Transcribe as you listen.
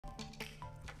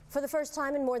For the first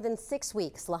time in more than 6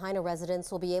 weeks, Lahaina residents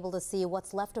will be able to see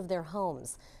what's left of their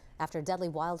homes after deadly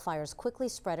wildfires quickly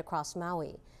spread across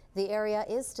Maui. The area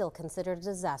is still considered a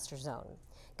disaster zone.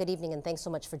 Good evening and thanks so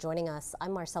much for joining us.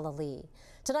 I'm Marcella Lee.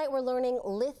 Tonight we're learning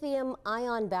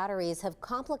lithium-ion batteries have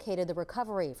complicated the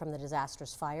recovery from the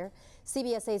disastrous fire.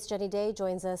 CBS 8's Jenny Day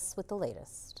joins us with the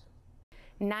latest.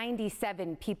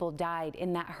 97 people died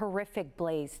in that horrific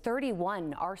blaze.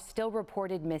 31 are still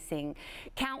reported missing.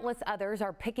 Countless others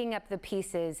are picking up the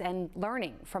pieces and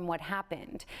learning from what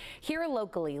happened. Here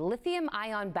locally,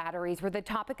 lithium-ion batteries were the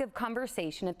topic of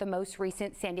conversation at the most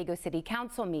recent San Diego City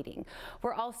Council meeting.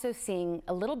 We're also seeing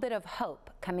a little bit of hope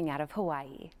coming out of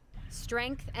Hawaii.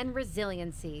 Strength and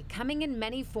resiliency coming in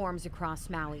many forms across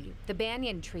Maui. The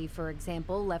banyan tree, for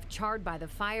example, left charred by the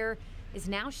fire, is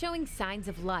now showing signs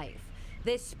of life.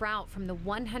 This sprout from the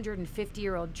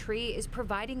 150-year-old tree is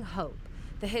providing hope.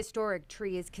 The historic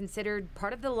tree is considered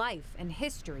part of the life and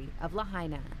history of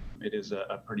Lahaina. It is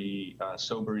a pretty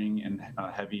sobering and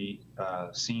heavy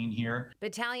scene here.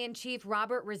 Battalion Chief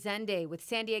Robert Rezende with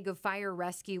San Diego Fire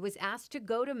Rescue was asked to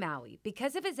go to Maui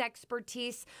because of his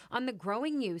expertise on the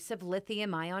growing use of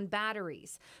lithium-ion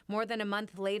batteries. More than a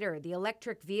month later, the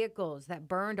electric vehicles that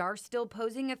burned are still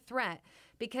posing a threat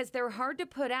because they're hard to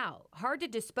put out, hard to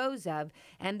dispose of,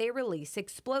 and they release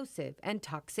explosive and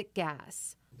toxic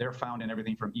gas. They're found in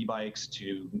everything from e-bikes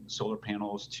to solar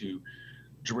panels to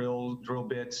drill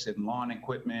bits and lawn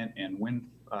equipment and wind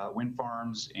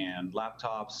farms and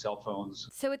laptops, cell phones.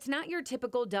 So it's not your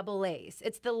typical double A's.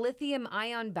 It's the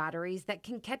lithium-ion batteries that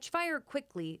can catch fire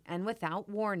quickly and without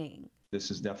warning. This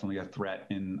is definitely a threat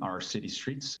in our city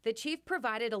streets. The chief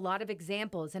provided a lot of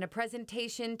examples in a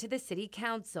presentation to the city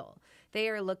council. They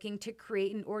are looking to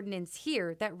create an ordinance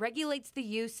here that regulates the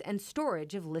use and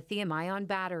storage of lithium-ion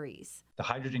batteries. The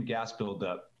hydrogen gas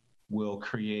buildup will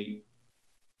create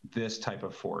this type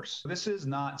of force. This is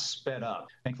not sped up.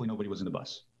 Thankfully, nobody was in the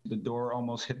bus. The door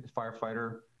almost hit the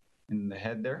firefighter in the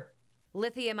head there.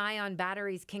 Lithium-ion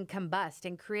batteries can combust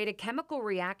and create a chemical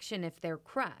reaction if they're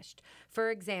crushed.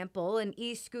 For example, an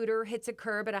e-scooter hits a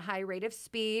curb at a high rate of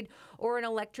speed, or an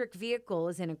electric vehicle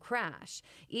is in a crash.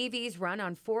 EVs run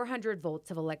on 400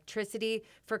 volts of electricity.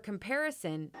 For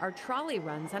comparison, our trolley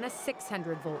runs on a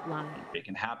 600-volt line. It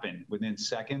can happen within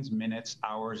seconds, minutes,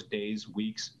 hours, days,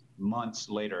 weeks, months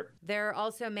later. There are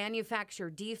also manufacturer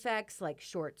defects like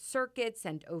short circuits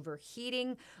and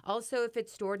overheating, also if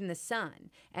it's stored in the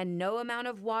sun, and no amount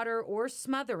of water or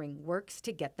smothering works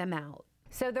to get them out.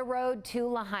 So the road to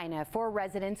Lahaina for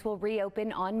residents will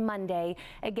reopen on Monday.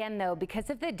 Again, though, because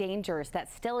of the dangers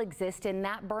that still exist in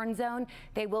that burn zone,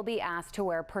 they will be asked to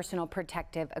wear personal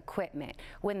protective equipment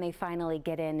when they finally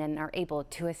get in and are able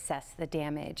to assess the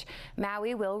damage.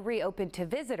 Maui will reopen to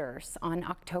visitors on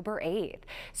October 8th.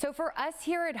 So for us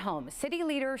here at home, city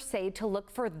leaders say to look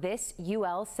for this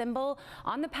UL symbol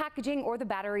on the packaging or the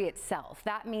battery itself.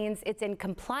 That means it's in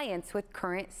compliance with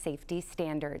current safety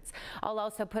standards. I'll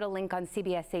also put a link on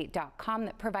CBS8.com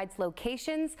that provides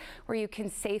locations where you can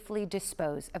safely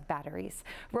dispose of batteries.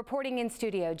 Reporting in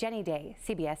studio, Jenny Day,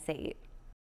 CBS 8.